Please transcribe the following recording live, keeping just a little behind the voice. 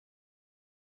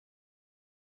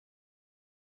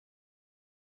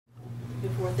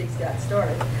before things got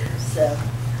started. So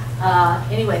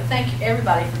anyway, thank you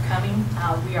everybody for coming.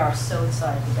 We are so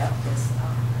excited about this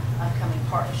upcoming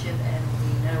partnership, and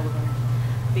we know we're going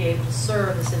to be able to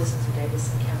serve the citizens of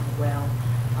Davidson County well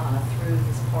through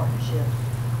this partnership.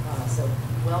 So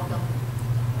welcome.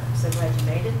 I'm so glad you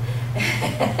made it.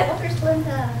 There's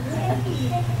Linda.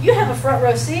 Yay. You have a front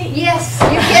row seat. Yes,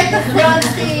 you get the front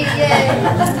seat. Yay.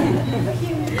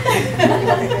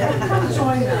 Come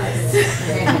join us.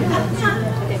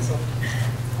 Excellent.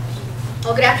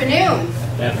 Well, good afternoon.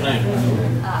 Good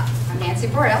afternoon. I'm Nancy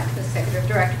Burrell, the Executive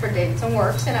Director for Davidson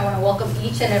Works, and I want to welcome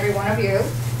each and every one of you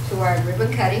to our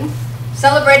ribbon cutting,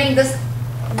 celebrating this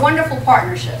wonderful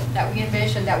partnership that we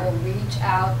envision that will reach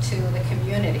out to the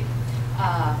community.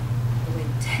 We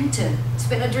intend to, it's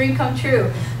been a dream come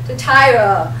true, to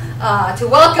Tyra, to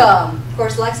welcome, of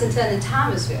course, Lexington and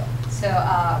Thomasville. So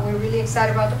we're really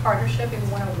excited about the partnership, and we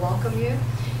want to welcome you.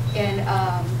 And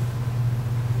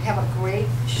have a great,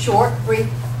 short, brief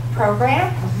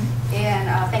program. And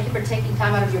thank you for taking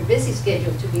time out of your busy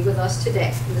schedule to be with us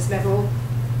today in this memorable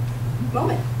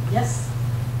moment. Yes.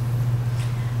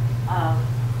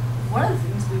 One of the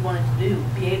things we wanted to do,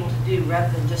 be able to do,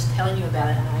 rather than just telling you about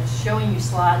it, and I'm showing you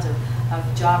slides of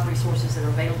job resources that are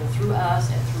available through us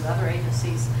and through other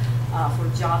agencies for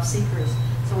job seekers.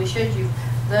 So we showed you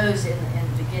those in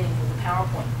the beginning with the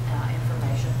PowerPoint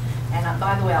information. And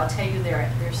by the way, I'll tell you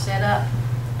they're set up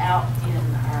out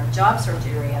in our job search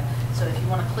area. So if you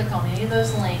want to click on any of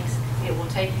those links, it will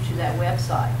take you to that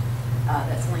website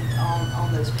that's linked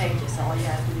on those pages. So all you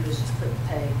have to do is just click the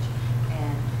page,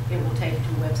 and it will take you to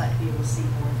a website to be able to see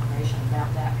more information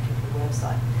about that particular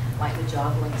website, like the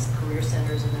job links, career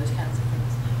centers, and those kinds of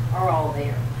things are all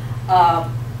there.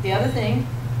 The other thing,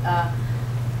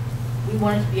 we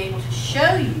wanted to be able to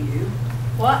show you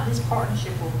what this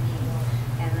partnership will mean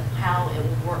and how it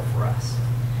will work for us.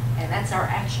 And that's our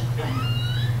action plan.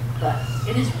 But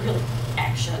it is really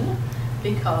action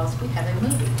because we have a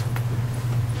movie.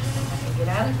 I can get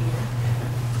out of here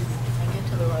and get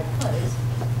to the right place.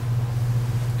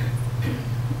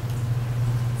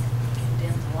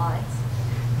 Dim the lights.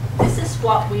 This is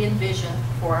what we envision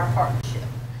for our partnership.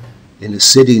 In a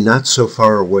city not so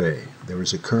far away, there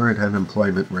is a current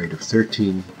unemployment rate of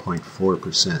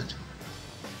 13.4%.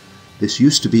 This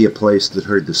used to be a place that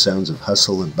heard the sounds of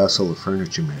hustle and bustle of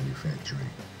furniture manufacturing.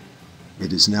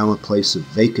 It is now a place of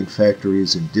vacant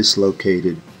factories and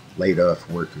dislocated, laid-off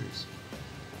workers.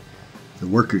 The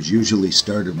workers usually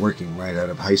started working right out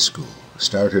of high school,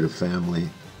 started a family,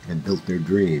 and built their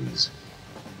dreams.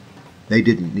 They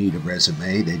didn't need a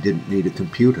resume, they didn't need a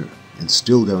computer, and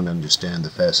still don't understand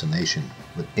the fascination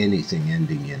with anything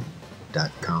ending in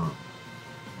 .com.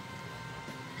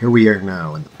 Here we are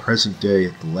now in the present day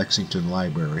at the Lexington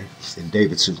Library in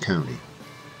Davidson County.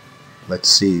 Let's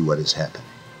see what is happening.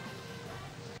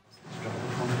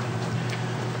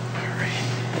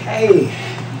 Hey.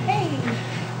 Hey.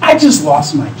 I just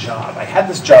lost my job. I had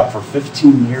this job for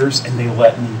 15 years and they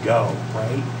let me go,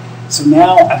 right? So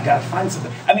now I've got to find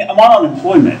something. I mean, I'm on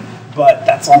unemployment, but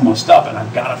that's almost up and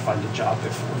I've got to find a job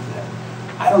before then.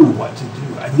 I don't know what to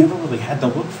do. I've never really had to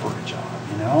look for a job,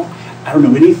 you know? I don't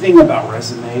know anything about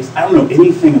resumes. I don't know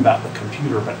anything about the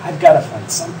computer, but I've got to find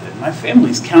something. My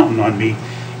family's counting on me,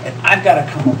 and I've got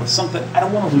to come up with something. I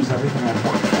don't want to lose everything I've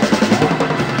worked for.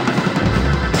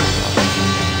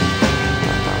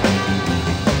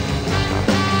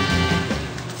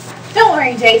 Don't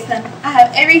worry, Jason. I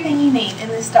have everything you need in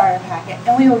this starter packet,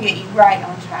 and we will get you right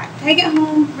on track. Take it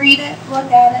home, read it, look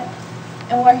at it,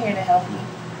 and we're here to help you.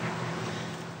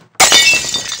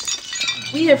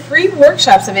 We have free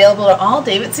workshops available to all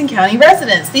Davidson County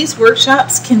residents. These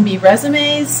workshops can be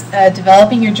resumes,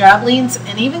 developing your job leads,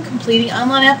 and even completing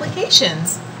online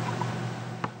applications.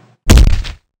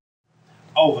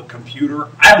 Oh, the computer?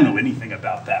 I don't know anything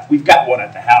about that. We've got one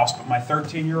at the house, but my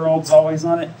 13-year-old's always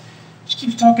on it. She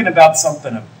keeps talking about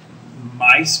something, a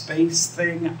MySpace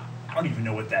thing. I don't even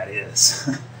know what that is.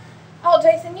 Oh,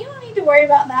 Jason, you don't need to worry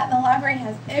about that. The library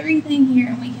has everything here,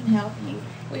 and we can help you.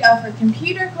 We offer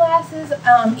computer classes,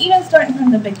 even starting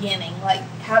from the beginning, like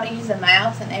how to use a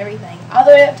mouse and everything, all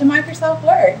the way up to Microsoft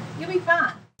Word. You'll be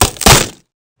fine.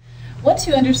 Once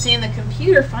you understand the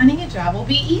computer, finding a job will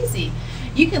be easy.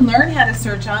 You can learn how to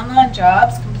search online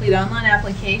jobs, complete online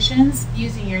applications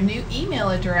using your new email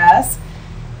address,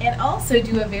 and also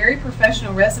do a very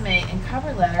professional resume and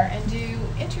cover letter and do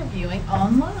interviewing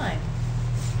online.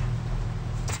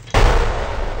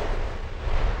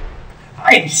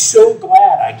 I am so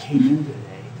glad I came in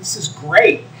today. This is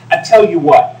great. I tell you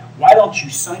what, why don't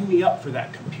you sign me up for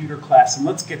that computer class and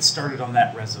let's get started on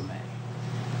that resume.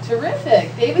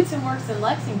 Terrific. Davidson Works in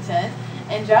Lexington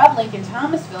and JobLink in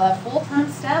Thomasville have full-time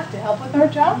staff to help with our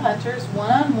job hunters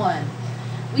one-on-one.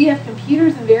 We have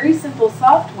computers and very simple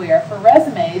software for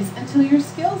resumes until your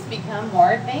skills become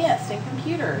more advanced in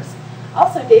computers.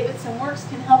 Also, Davidson Works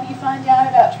can help you find out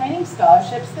about training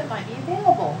scholarships that might be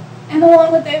available. And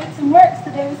along with Davidson Works,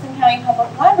 the Davidson County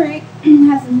Public Library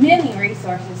has many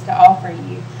resources to offer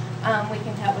you. We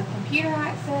can help with computer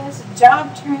access,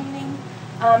 job training,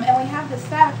 and we have the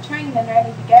staff trained and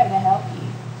ready to go to help you.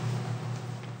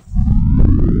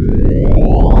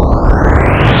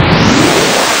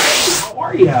 How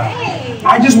are you?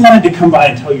 I just wanted to come by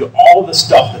and tell you all the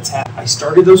stuff that's happened. I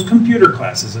started those computer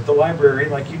classes at the library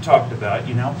like you talked about,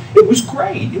 you know. It was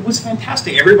great. It was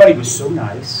fantastic. Everybody was so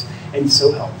nice and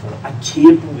so helpful. I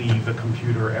can't believe a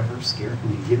computer ever scared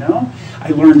me, you know? I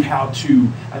learned how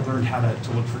to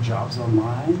look for jobs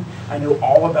online. I know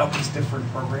all about these different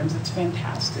programs. It's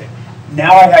fantastic.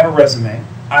 Now I have a resume,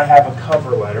 I have a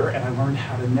cover letter, and I learned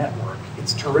how to network.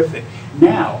 It's terrific.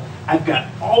 Now, I've got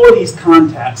all of these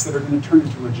contacts that are going to turn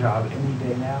into a job any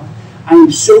day now. I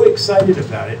am so excited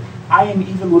about it. I am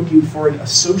even looking for an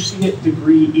associate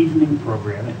degree evening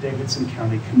program at Davidson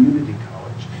County Community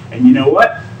College. And you know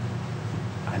what?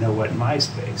 I know what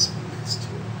MySpace means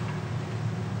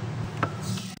too.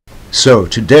 So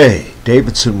today,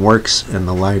 Davidson Works and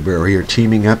the library are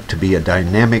teaming up to be a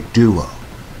dynamic duo,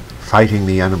 fighting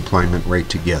the unemployment rate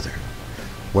together,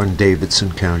 one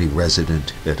Davidson County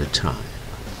resident at a time.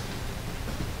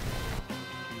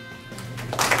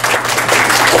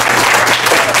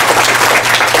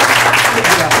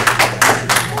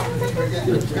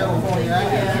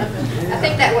 I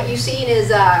think that what you've seen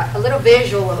is a little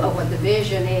visual of what the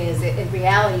vision is, in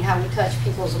reality, how we touch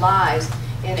people's lives.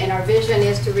 And our vision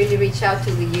is to really reach out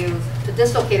to the youth, to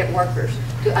dislocated workers,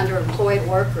 to underemployed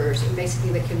workers, and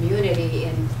basically the community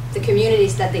and the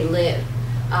communities that they live.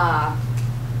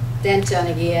 Denton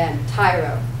again,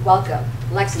 Tyro, Welcome,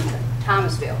 Lexington,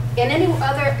 Thomasville, and any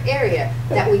other area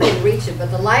that we can reach it.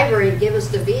 But the library gives us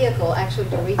the vehicle actually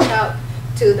to reach out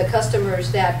to the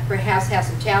customers that perhaps have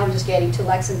some challenges getting to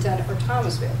Lexington or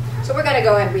Thomasville. So we're going to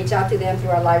go ahead and reach out to them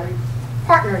through our library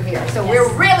partner here. So we're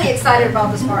really excited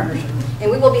about this partnership.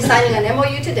 And we will be signing an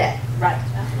MOU today. Right.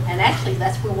 And actually,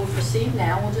 that's where we'll proceed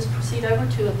now. We'll just proceed over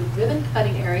to the ribbon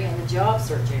cutting area and the job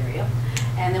search area.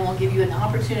 And then we'll give you an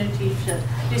opportunity to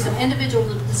do some individual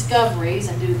discoveries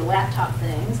and do the laptop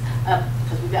things,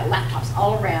 because we've got laptops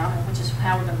all around, which is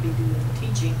how we're going to be doing the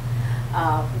teaching.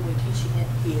 When we're teaching it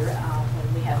here,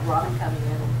 when we have Robin coming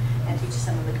in and teach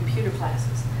some of the computer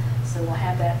classes. So we'll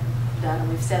have that done, and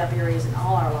we've set up areas in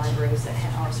all our libraries that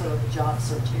are sort of the job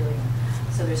search area.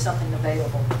 So there's something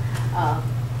available. Can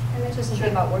I mention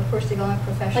something about Workforce Development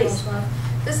Professionals Please. Month?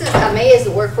 This is, May is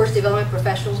the Workforce Development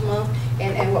Professionals Month,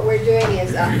 and what we're doing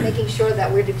is making sure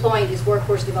that we're deploying these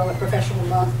Workforce Development Professional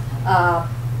Month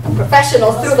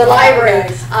professionals through the library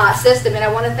system. And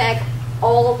I want to thank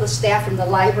all of the staff from the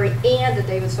library and the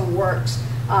Davidson Works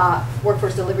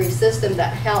Workforce Delivery System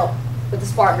that helped with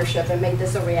this partnership and make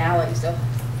this a reality. So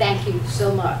thank you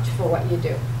so much for what you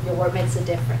do. Your work makes a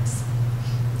difference.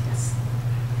 Yes.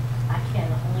 I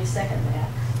can only second that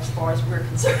as far as we're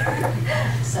concerned.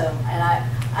 So, and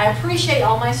I appreciate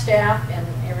all my staff and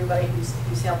everybody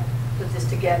who's helped put this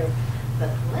together.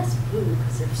 But let's move,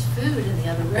 because there's food in the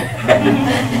other room.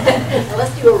 Now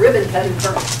let's do a ribbon cutting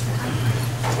first.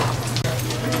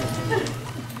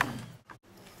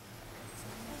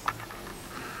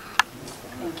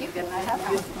 Thank you. Good night.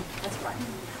 That's right.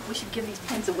 We should give these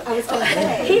pens away. I was going to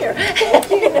say. Here.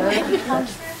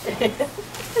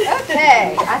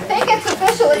 Okay, I think it's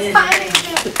official. It's time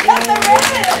to cut the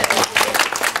ribbon.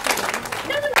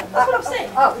 That's what I'm saying.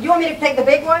 Oh, you want me to take the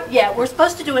big one? Yeah, we're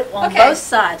supposed to do it on Okay. both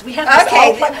sides. We have this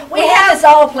Okay. we have this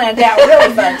all planned out,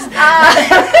 really, folks.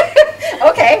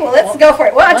 Okay, well, let's go for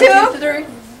it. One, two, three.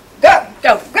 go.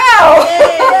 Go. Go!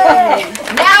 Yay!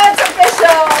 Now it's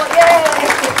official. Yay!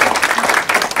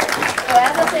 So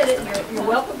as I said, you're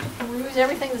welcome to peruse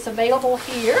everything that's available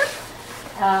here.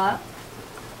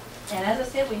 And as I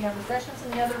said, we have refreshments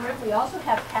in the other room. We also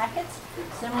have packets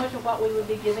similar to what we would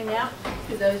be giving out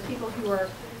to those people who are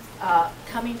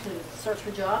coming to search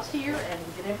for jobs here and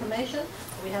get information.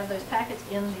 We have those packets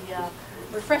in the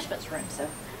refreshments room. So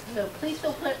please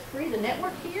feel free to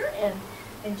network here and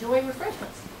enjoy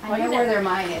refreshments. I know where their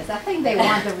mind is. I think they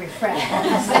want the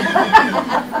refreshments.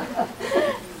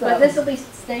 But this will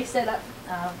stay set up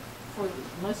for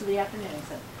most of the afternoon.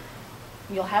 So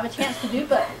you'll have a chance to do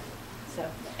both. So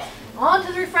on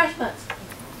to the refreshments.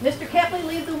 Mr. Kepley,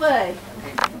 lead the way.